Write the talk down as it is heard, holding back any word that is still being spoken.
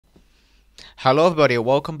Hello everybody,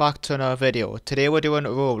 welcome back to another video. Today we're doing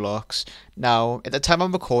Roblox. Now, at the time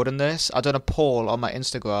I'm recording this, I done a poll on my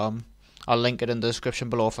Instagram. I'll link it in the description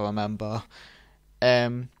below if I remember.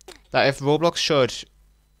 That if Roblox should...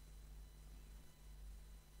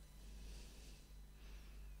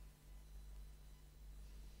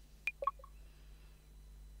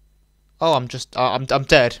 Oh, I'm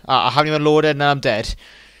dead. I haven't even loaded and I'm dead.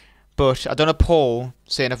 But I done a poll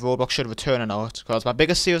saying if Roblox should return or not, because it's my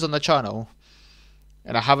biggest series on the channel.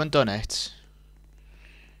 And I haven't done it.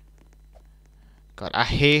 God, I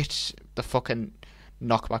hate the fucking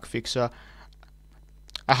knockback fixer.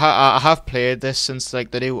 I have played this since like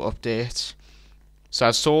the new update. So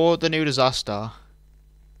I saw the new disaster.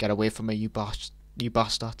 Get away from me, you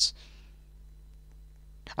bastards.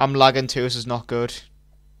 I'm lagging too, this is not good.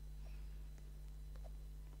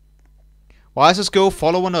 Why is this girl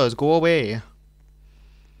following us? Go away.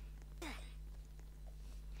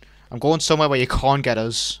 I'm going somewhere where you can't get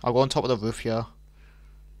us. I'll go on top of the roof here.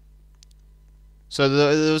 So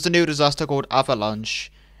there was a new disaster called Avalanche.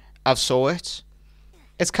 I've saw it.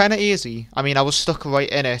 It's kind of easy. I mean, I was stuck right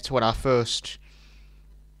in it when I first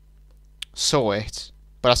saw it.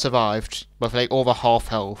 But I survived with like over half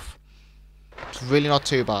health. It's really not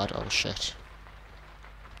too bad. Oh shit.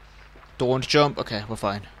 Don't jump. Okay, we're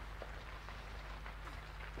fine.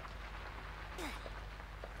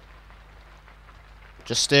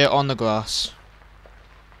 Just stay on the grass.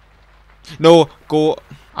 No, go.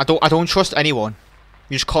 I don't trust anyone.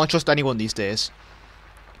 You just can't trust anyone these days.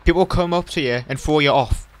 People come up to you and throw you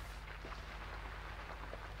off.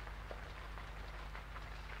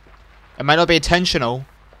 It might not be intentional,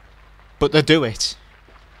 but they do it.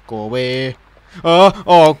 Go away.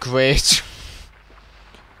 Oh, great.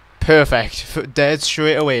 Perfect. Dead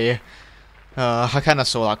straight away. I kind of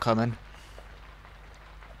saw that coming.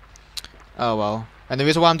 Oh well. And the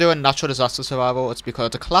reason why I'm doing natural disaster survival is because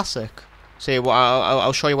it's a classic. See, well,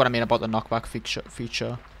 I'll show you what I mean about the knockback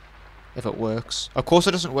feature. If it works. Of course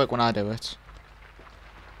it doesn't work when I do it.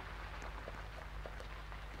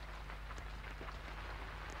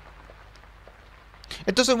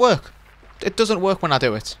 It doesn't work. It doesn't work when I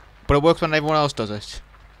do it. But it works when everyone else does it.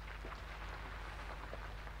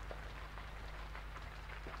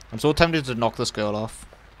 I'm so tempted to knock this girl off.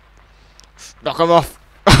 Knock him off!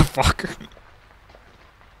 Fuck.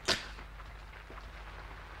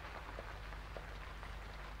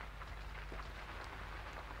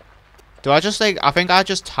 Do I just like, I think I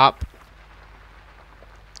just tap.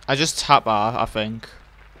 I just tap R, I think.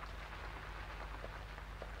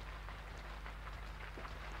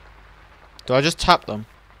 Do I just tap them?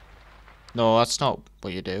 No, that's not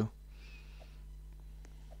what you do.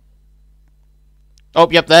 Oh,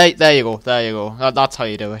 yep, there you go, there you go. That's how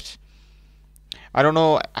you do it. I don't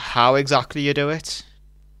know how exactly you do it,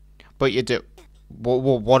 but you do.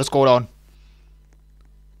 What is going on?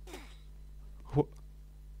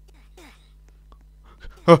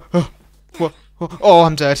 Oh,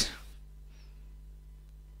 I'm dead.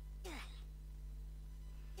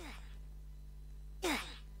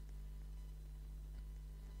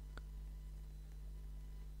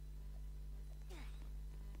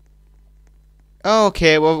 Oh,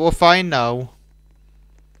 okay, well, we're fine now.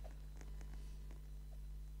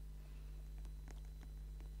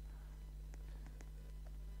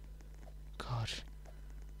 God.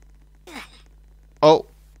 Oh.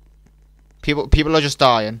 People are just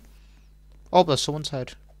dying. Oh, there's someone's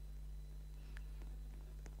head.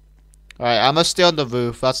 Alright, I must stay on the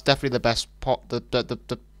roof. That's definitely the best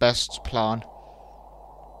the best plan.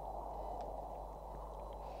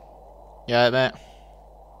 Yeah, mate.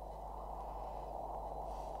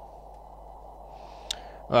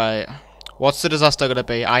 Right. What's the disaster gonna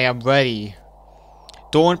be? I am ready.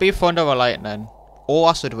 Don't be thunder or lightning. Or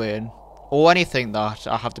acid rain. Or anything that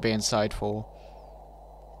I have to be inside for.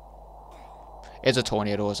 It's a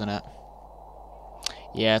tornado, isn't it?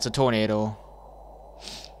 Yeah, it's a tornado.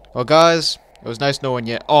 Well, guys, it was nice knowing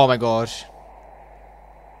you. Oh my god.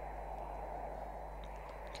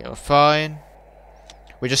 Okay, we're fine.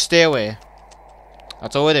 We just stay away.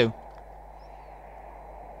 That's all we do.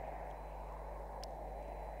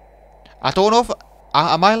 I don't know if...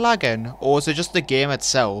 am I lagging? Or is it just the game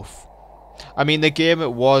itself? I mean, the game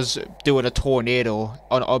it was doing a tornado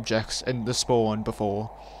on objects in the spawn before.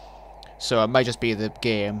 So it might just be the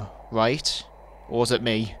game, right? Or is it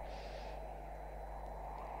me?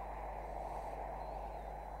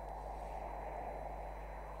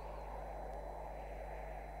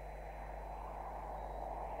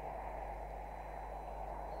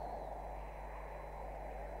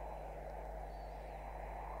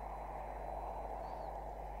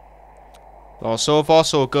 Well, so far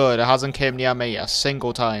so good. It hasn't came near me a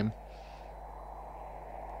single time.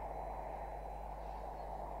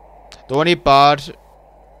 The only bad...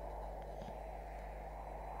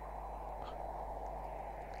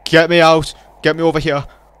 Get me out! Get me over here!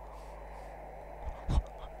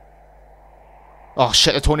 Oh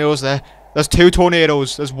shit, the tornado's there. There's 2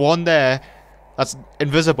 tornadoes. There's one there that's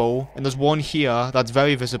invisible, and there's one here that's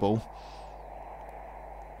very visible.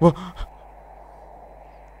 Whoa.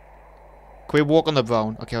 Can we walk on the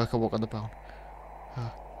brown? Okay, I can walk on the brown.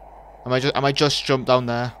 I might just jump down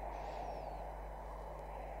there.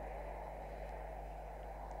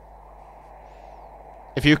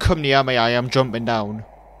 If you come near me, I am jumping down.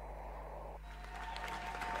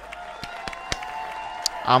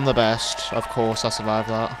 I'm the best. Of course, I survived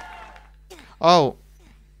that. Oh.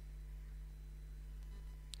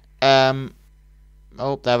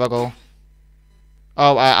 Oh, there we go.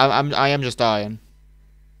 Oh, I am just dying.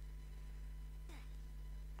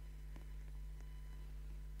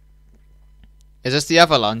 Is this the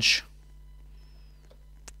avalanche?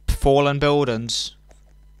 Fallen buildings.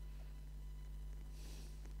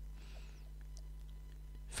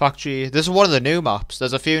 Factory. This is one of the new maps.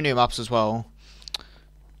 There's a few new maps as well.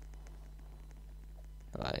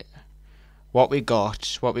 Right. What we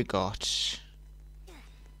got? What we got?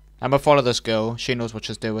 I'm gonna follow this girl. She knows what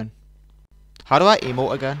she's doing. How do I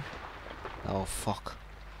emote again? Oh, fuck.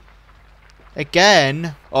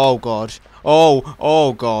 Again? Oh, God.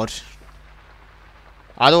 Oh, God.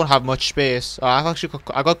 I don't have much space. Oh,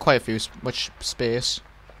 I got quite much space.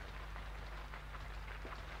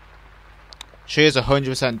 She is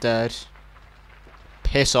 100% dead.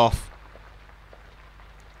 Piss off.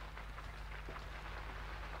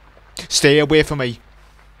 Stay away from me.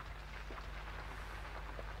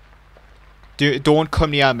 Don't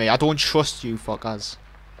come near me. I don't trust you fuckers.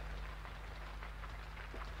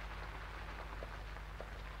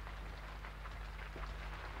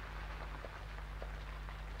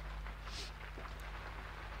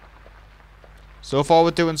 So far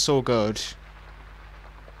we're doing so good.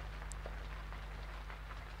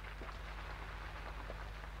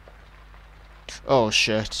 Oh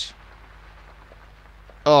shit.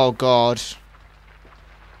 Oh god.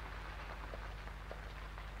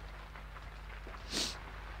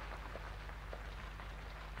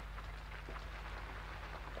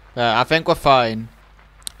 I think we're fine.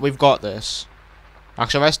 We've got this.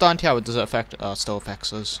 Actually, if I stand here, does it affect... Oh, it still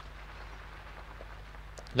affects us.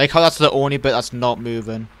 Like how that's the only bit that's not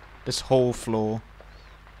moving. This whole floor.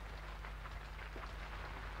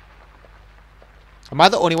 Am I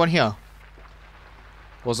the only one here?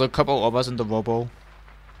 Was there a couple of us in the rubble?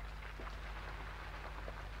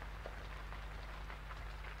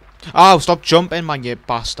 Oh, stop jumping, man, you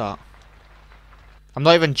bastard. I'm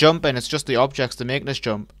not even jumping, it's just the objects that make us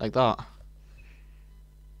jump, like that.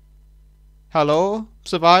 Hello,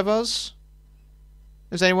 survivors?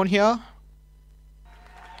 Is anyone here?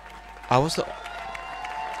 I was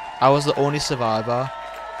the only survivor.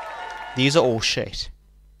 These are all shit.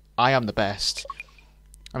 I am the best.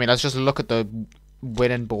 I mean, let's just look at the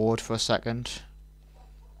winning board for a second.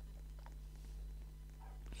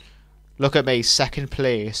 Look at me, second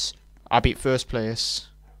place. I beat first place.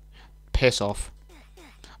 Piss off.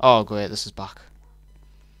 Oh great, this is back.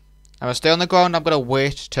 I'm gonna stay on the ground, I'm gonna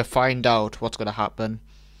wait to find out what's gonna happen.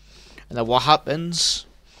 And then what happens,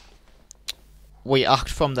 we act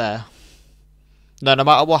from there. No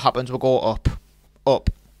matter what happens, we'll go up. Up.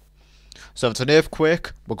 So if it's an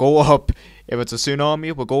earthquake, we'll go up. If it's a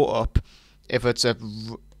tsunami, we'll go up. If it's a...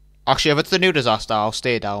 Actually, if it's the new disaster, I'll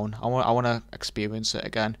stay down. I want to experience it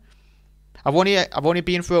again. I've only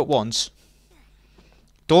been through it once.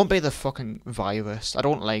 Don't be the fucking virus. I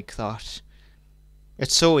don't like that.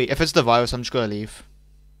 It's so... If it's the virus, I'm just gonna leave.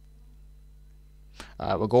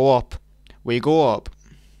 We'll go up. We go up.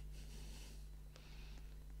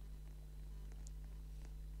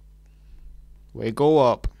 We go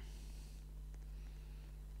up.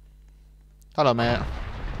 Hello, mate.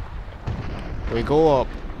 We go up.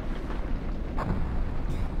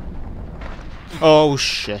 Oh,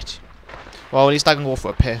 shit. Well, at least I can go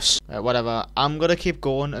for a piss. Whatever. I'm gonna keep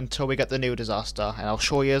going until we get the new disaster, and I'll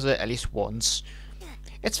show you it at least once.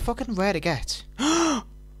 It's fucking rare to get.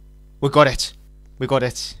 We got it. We got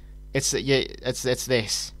it. It's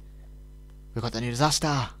this. We got the new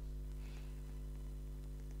disaster.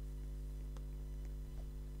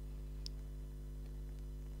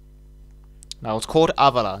 Now it's called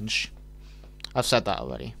avalanche. I've said that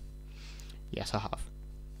already. Yes, I have.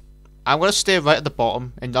 I'm going to stay right at the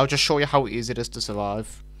bottom, and I'll just show you how easy it is to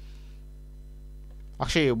survive.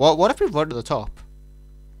 Actually, what if we run to the top?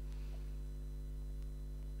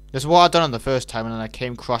 This is what I done on the first time, and then I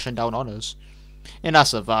came crashing down on us. And I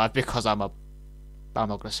survived because I'm not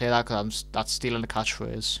gonna say that because that's stealing the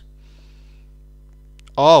catchphrase.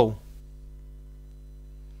 Oh.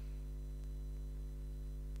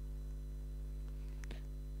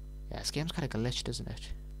 Yeah, this game's kind of glitched, isn't it?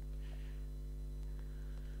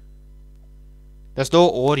 There's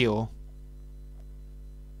no audio.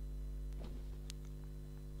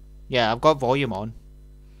 Yeah, I've got volume on.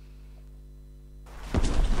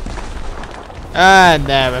 And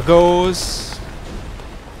there it goes.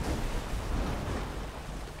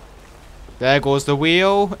 There goes the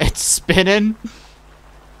wheel. It's spinning.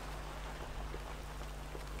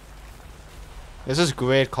 This is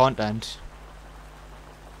great content.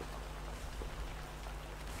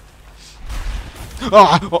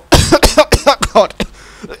 Oh, God.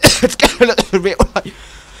 It's killing us in real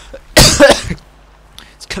life.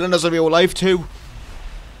 It's killing us in real life too.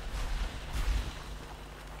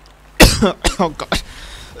 Oh God.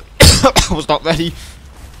 I was not ready.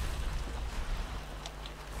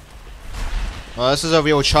 Oh, this is a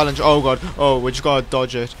real challenge. Oh God. Oh, we just gotta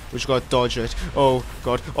dodge it. We just gotta dodge it. Oh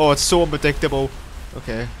God. Oh, it's so unpredictable.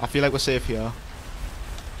 Okay, I feel like we're safe here.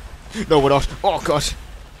 No, we're not. Oh God.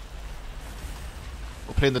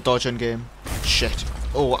 We're playing the dodging game. Shit.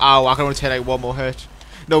 Oh, ow. I can only take like one more hit.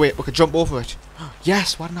 No, wait. We can jump over it.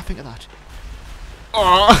 Yes. Why didn't I think of that?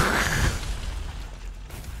 Oh.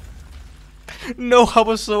 No, I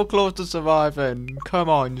was so close to surviving. Come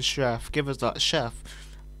on, chef. Give us that, chef.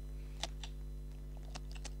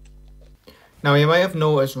 Now you might have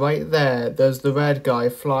noticed right there's the red guy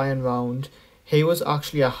flying around. He was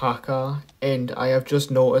actually a hacker, and I have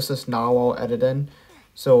just noticed this now while editing.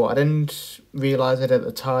 So I didn't realise it at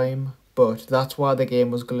the time, but that's why the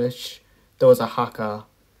game was glitched. There was a hacker.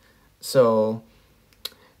 So,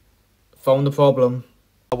 found the problem.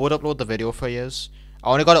 I would upload the video for years.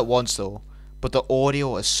 I only got it once though, but the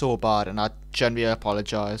audio is so bad and I genuinely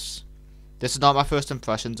apologise. This is not my first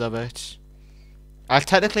impressions of it.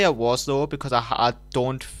 Technically it was though, because I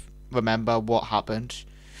don't remember what happened.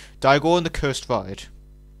 Did I go on the cursed ride?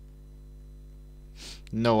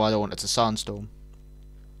 No, I don't. It's a sandstorm.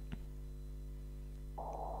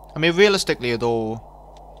 I mean, realistically though,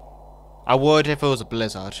 I would if it was a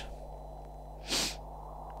blizzard.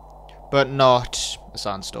 But not a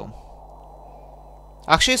sandstorm.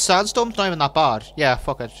 Actually, a sandstorm's not even that bad. Yeah,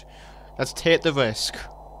 fuck it. Let's take the risk.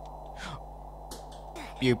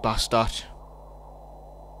 You bastard.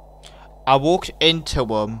 I walked into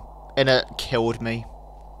him and it killed me.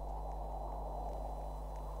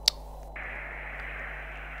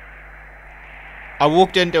 I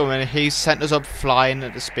walked into him and he sent us up flying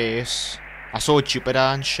into space. I saw Jupiter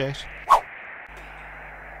and shit.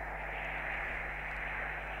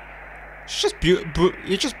 It's just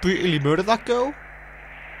you just brutally murdered that girl.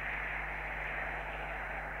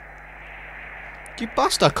 You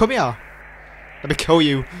bastard, come here. Let me kill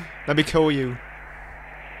you. Let me kill you.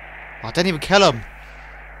 Oh, I didn't even kill him.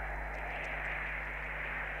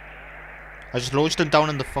 I just launched him down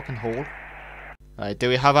in the fucking hole. Alright, do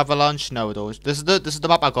we have avalanche? No, those. This is the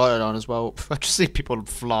map I got it on as well. I just see people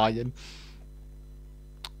flying.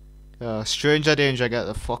 Stranger danger, get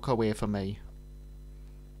the fuck away from me.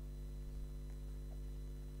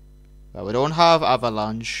 Well, we don't have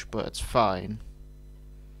avalanche, but it's fine.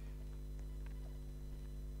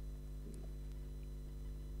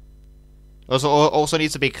 Also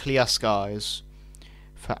needs to be clear skies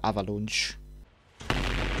for avalanche.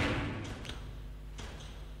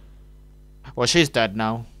 Well, she's dead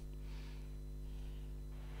now.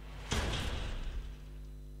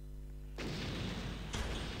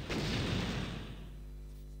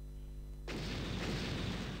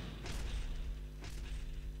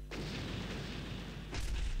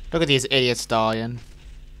 Look at these idiots dying.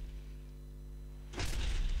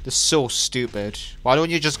 They're so stupid. Why don't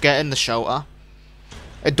you just get in the shelter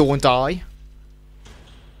and don't die?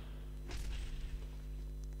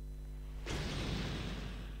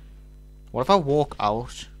 What if I walk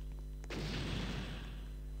out?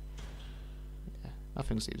 Yeah,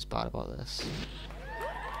 nothing seems bad about this.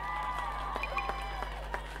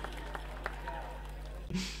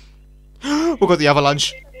 We got the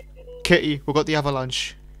avalanche. Kitty, we got the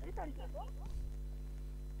avalanche.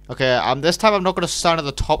 Okay, this time I'm not gonna stand at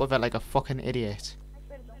the top of it like a fucking idiot.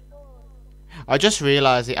 I just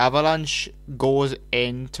realised the avalanche goes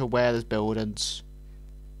into where there's buildings.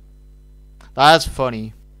 That's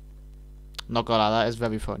funny. Not gonna lie, that is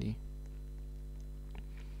very funny.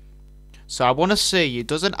 So I want to see,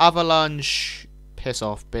 does an avalanche piss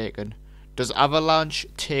off bacon? Does avalanche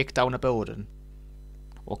take down a building?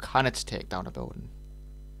 Or can it take down a building?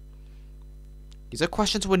 These are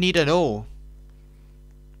questions we need to know.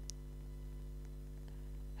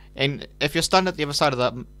 And if you're standing at the other side of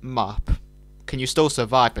that map, can you still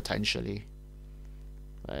survive potentially?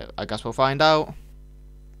 I guess we'll find out.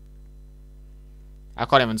 I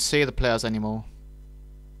can't even see the players anymore.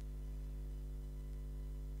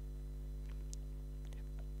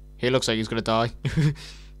 He looks like he's gonna die.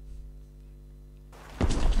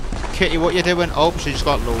 Kitty, what you doing? Oh, she just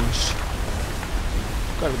got launched.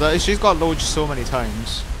 God, she's got launched so many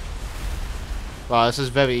times. Wow, this is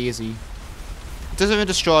very easy. It doesn't even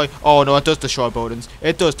destroy... Oh no, it does destroy buildings.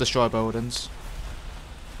 It does destroy buildings.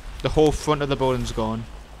 The whole front of the building's gone.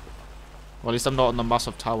 Well, at least I'm not on the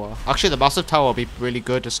massive tower. Actually, the massive tower would be really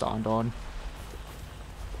good to stand on.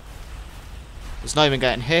 It's not even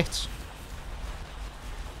getting hit.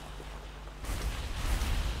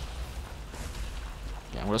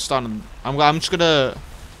 Yeah, I'm gonna stand on... I'm just gonna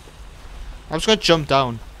jump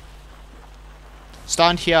down.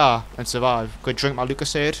 Stand here and survive. Go drink my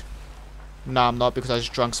Lucasade. Nah, I'm not, because I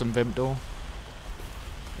just drank some Vimto.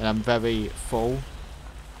 And I'm very full.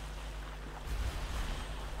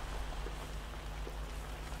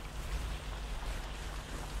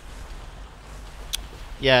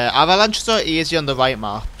 Yeah, avalanches are easy on the right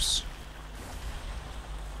maps.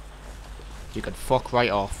 You can fuck right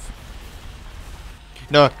off.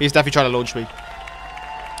 No, he's definitely trying to launch me.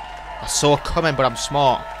 I saw it coming, but I'm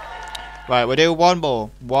smart. Right, we'll do one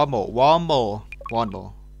more.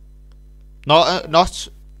 Not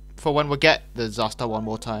for when we get the disaster one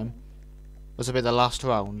more time. This will be the last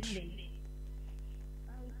round.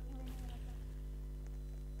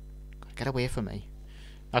 Get away from me.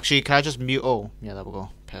 Actually, can I just mute? Oh, yeah, there we go.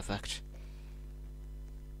 Perfect.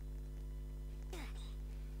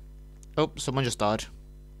 Oh, someone just died.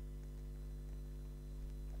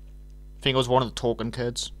 I think it was one of the talking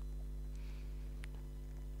kids.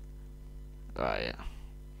 Right.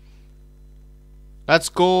 Let's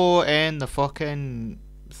go in the fucking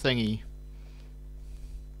thingy.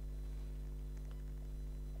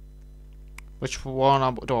 Which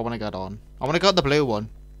one do I want to get on? I want to get the blue one.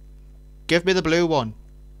 Give me the blue one.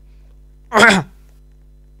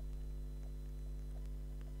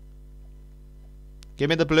 Give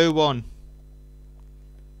me the blue one.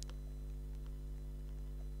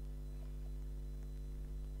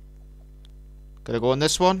 Gotta go on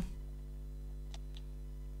this one.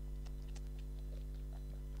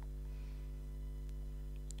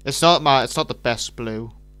 It's not the best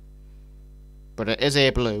blue, but it is a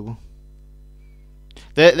blue.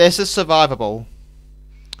 This is survivable.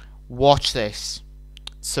 Watch this.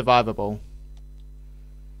 Survivable.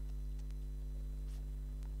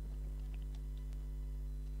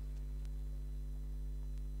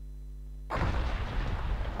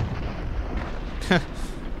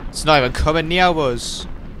 It's not even coming near us.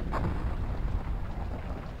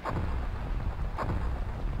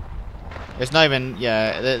 It's not even,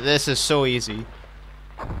 yeah, this is so easy.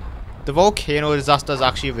 The volcano disaster is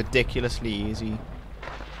actually ridiculously easy.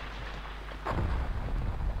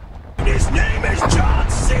 His name is John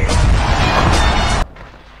C.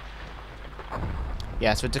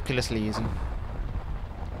 Yeah, it's ridiculously easy.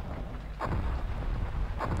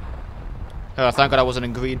 Oh, thank God I wasn't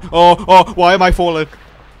in green. Oh, why am I falling?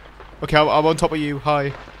 Okay, I'm on top of you.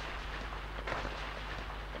 Hi.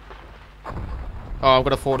 Oh, I'm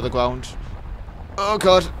gonna fall to the ground. Oh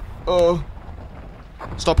God. Oh.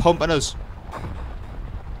 Stop humping us.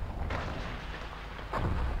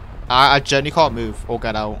 I genuinely can't move or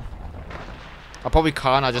get out. I probably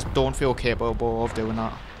can, I just don't feel capable of doing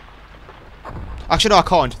that. Actually, no, I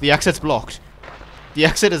can't. The exit's blocked. The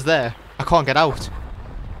exit is there. I can't get out.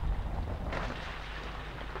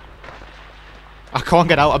 I can't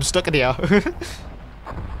get out. I'm stuck in here.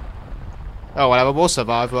 Oh, whatever. We'll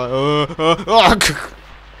survive.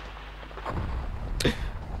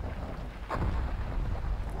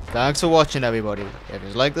 Thanks for watching, everybody. If you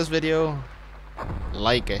like this video,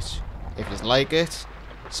 like it. If you like it,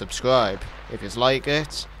 subscribe. If you like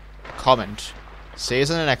it, comment. See you in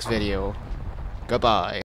the next video. Goodbye.